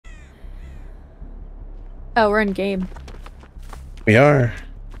Oh, we're in game. We are.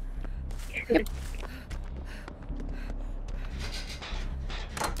 Yep.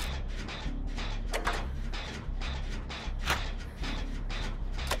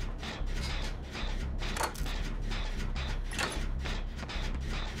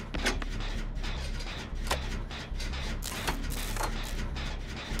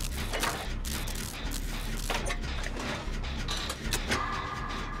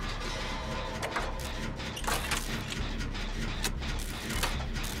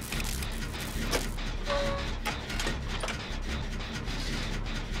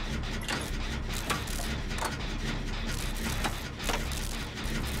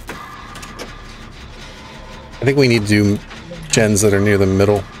 I think we need to do gens that are near the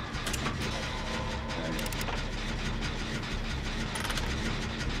middle.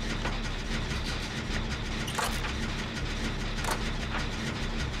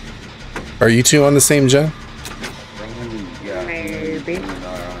 Are you two on the same gen? Yeah, maybe.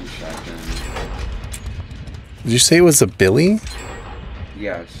 On shotgun. Did you say it was a Billy?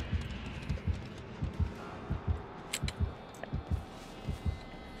 Yes.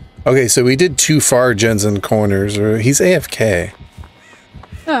 Okay, so we did too far gens and corners, or he's AFK.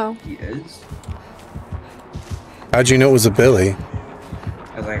 Oh. He is? How'd you know it was a Billy?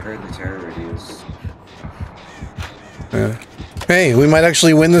 As I heard the terror radius. Yeah. Hey, we might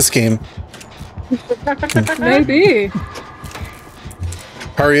actually win this game. Maybe.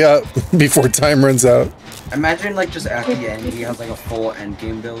 Hurry up before time runs out. Imagine like just at the end he has like a full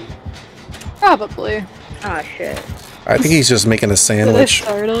endgame build. Probably. Oh shit. I think he's just making a Did I sandwich.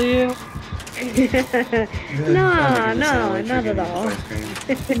 startle you? No, not at all. You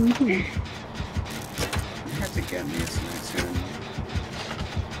have to get me a snack soon.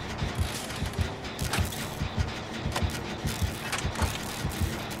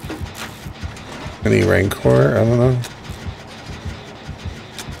 Any Rancor? I don't know.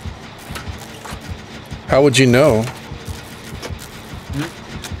 How would you know?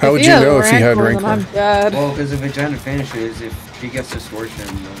 How would you know if you had Rancor? Rancor? I'm dead. Well, because if Vagina finishes, if she gets distortion,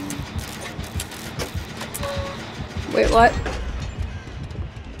 then Wait, what?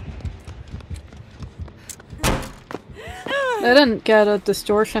 I didn't get a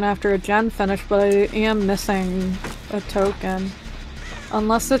distortion after a gen finish, but I am missing a token.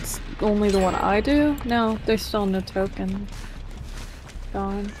 Unless it's only the one I do? No, there's still no token.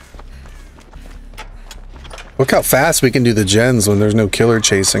 Gone. Look how fast we can do the gens when there's no killer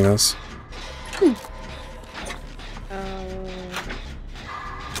chasing us.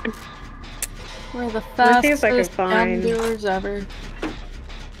 We're the Let's see if I can fastest gen find- doers ever.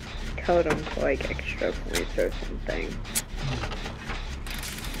 Totem to like extra points or something.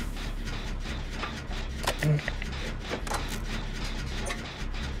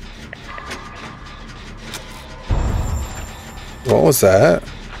 What was that?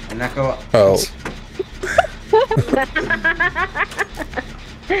 and that go. Oh.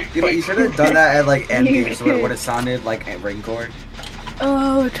 You should have done that at like endgame, so it would have sounded like a Rancor.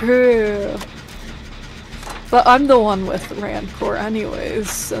 Oh, true. But I'm the one with Rancor anyways,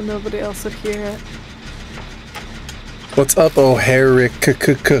 so nobody else would hear it. What's up, O'Harick?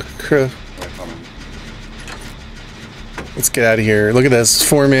 Let's get out of here. Look at this.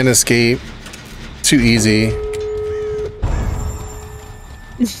 4-man escape. Too easy.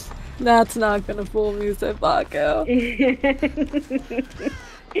 That's not gonna fool me, said Baco.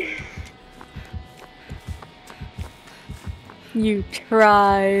 You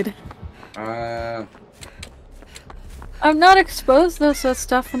tried. I'm not exposed though, so it's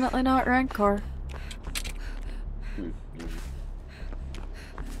definitely not Rancor. You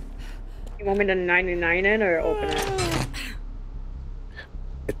want me to 99 it or open it?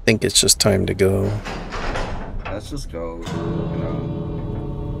 I think it's just time to go. Let's just go. You know.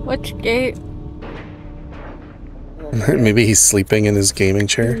 Which gate? Maybe he's sleeping in his gaming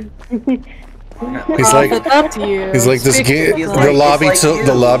chair. He's It's like, up to you. he's like this Speak game. for The yourself. lobby,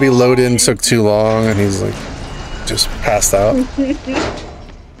 the lobby load in took too long, and he's like, just passed out.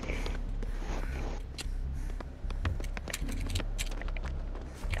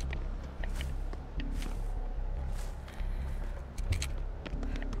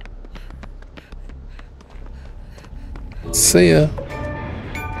 See ya.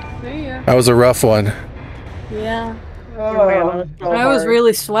 See ya. That was a rough one. Yeah. Oh, I was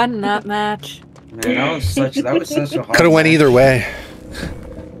really sweating that match. Man, that was such a hard. Could have went match, either way.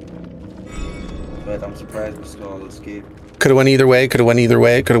 But I'm surprised we still escaped. Could have went either way. Could have went either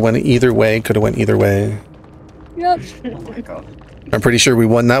way. Could have went either way. Could have went either way. Yep. Oh my god. I'm pretty sure we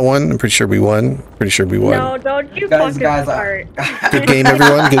won that one. I'm pretty sure we won. Pretty sure we won. No, don't you Guys, fucking guys, start. Good game,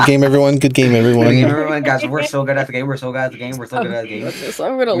 everyone. Good game, everyone. Good game, Good game, everyone. everyone. Guys, we're so good at the game. We're so good at the game. We're so good at the game. Goodness,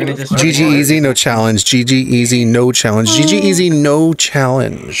 I'm gonna We're gonna lose. just- GG easy, no challenge. GG easy, no challenge. GG easy, no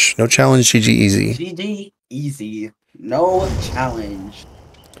challenge. No challenge, GG easy. GG easy. No challenge.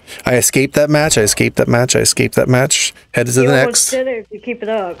 I escaped that match. I escaped that match. I escaped that match. Headed to You the almost next. did it if you keep it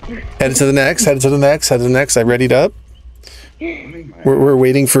up. Headed to the next. Headed to the next. Headed to the next. I readied up. We're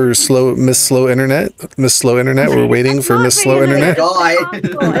waiting for Miss Slow Internet. Miss Slow Internet. We're waiting for Miss Slow Internet. God.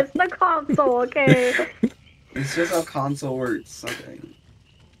 It's the console, okay? It's just how console works.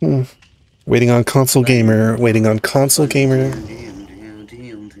 Okay. Waiting on console gamer. Waiting on console gamer.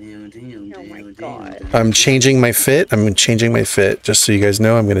 Oh my god. I'm changing my fit. I'm changing my fit. Just so you guys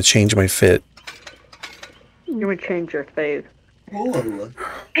know, I'm gonna change my fit. You would change your face. Oh.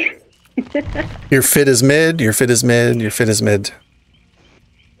 Your fit is mid. Your fit is mid. Your fit is mid.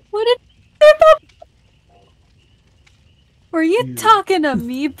 What did Were you talking to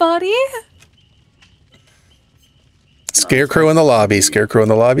me, buddy? Scarecrow in the lobby. Scarecrow in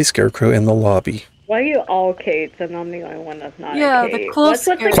the lobby. Scarecrow in the lobby. Why are you all Kates and I'm the only one that's not Yeah, a the Kate? close What's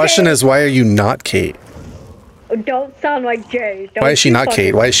with the Question Kate? is, why are you not Kate? Don't sound like Jay. Don't Why is she you not Kate?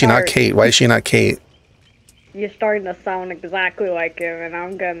 fucking Why is she not start. Kate? Why is she not Kate? You're starting to sound exactly like him, and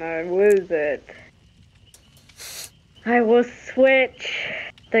I'm gonna lose it. I will switch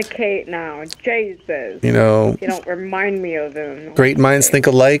to Kate now. Jesus. You know, You don't remind me of him. great minds think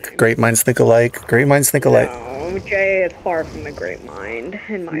alike. Great minds think alike. Great minds think alike. No, Jay is far from a great mind,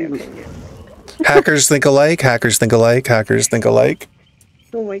 in my opinion. Hackers think alike. Hackers think alike. Hackers think alike.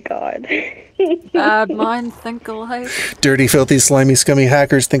 Oh my god. Bad mind think alike. Dirty, filthy, slimy, scummy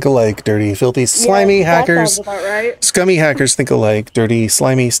hackers think alike. Dirty, filthy, slimy Yes, that hackers. sounds about right. Scummy hackers think alike. Dirty,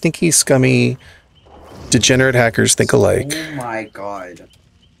 slimy, stinky, scummy, degenerate hackers think alike. Oh my god.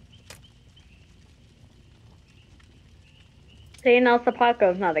 See, now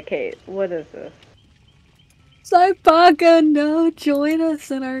Sapako's not a Kate. What is this? Saipaka, no, join us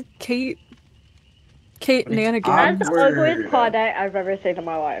in our Kate Nanigans. That's the Awkward. ugliest pod I've ever seen in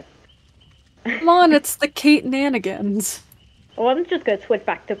my life. Come on, it's the Kate Nanigans. Well, I'm just gonna switch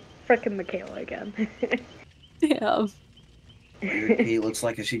back to frickin' Michaela again. Yeah. Your Kate looks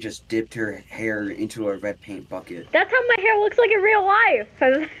like if she just dipped her hair into a red paint bucket. That's how my hair looks like in real life.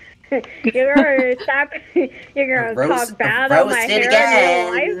 You're gonna stop. You're gonna talk bad on my Roasted hair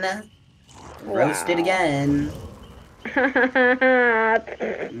in real again. Roasted Wow. again.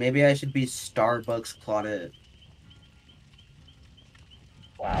 life. Maybe I should be Starbucks plotted.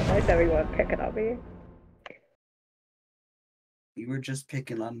 Wow, there's everyone picking on me. You were just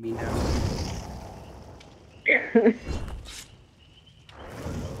picking on me now.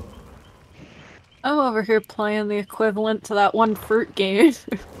 I'm over here playing the equivalent to that one fruit game.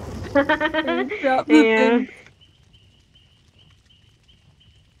 Drop the Yeah. thing.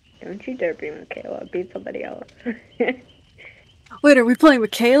 Don't you dare be Michaela. Beat somebody else. Wait, are we playing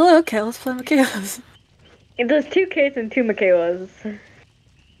Michaela? Okay, let's play Michaela's. There's 2 Kates and 2 Michaelas.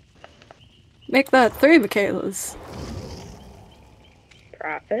 Make that 3 Michaelas.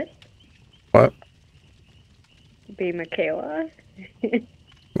 Profit. What? Be Michaela.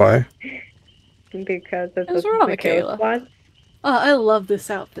 Why? Because it's What's a wrong, Michaela Michaela? squad. Oh, I love this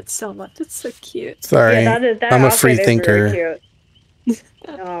outfit so much. It's so cute. Sorry. Yeah, that I'm a outfit free is really thinker. cute.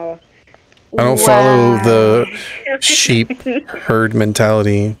 Oh. I don't follow the sheep herd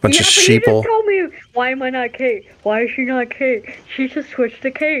mentality. Bunch of But you sheeple. just told me, why am I not Kate? Why is she not Kate? She just switched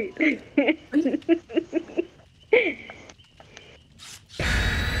to Kate.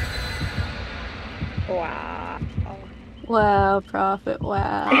 Wow. Wow, Prophet,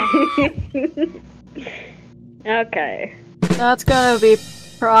 wow. Okay. That's gonna be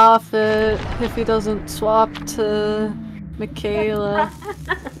Prophet if he doesn't swap to Michaela.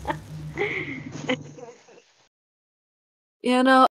 You know,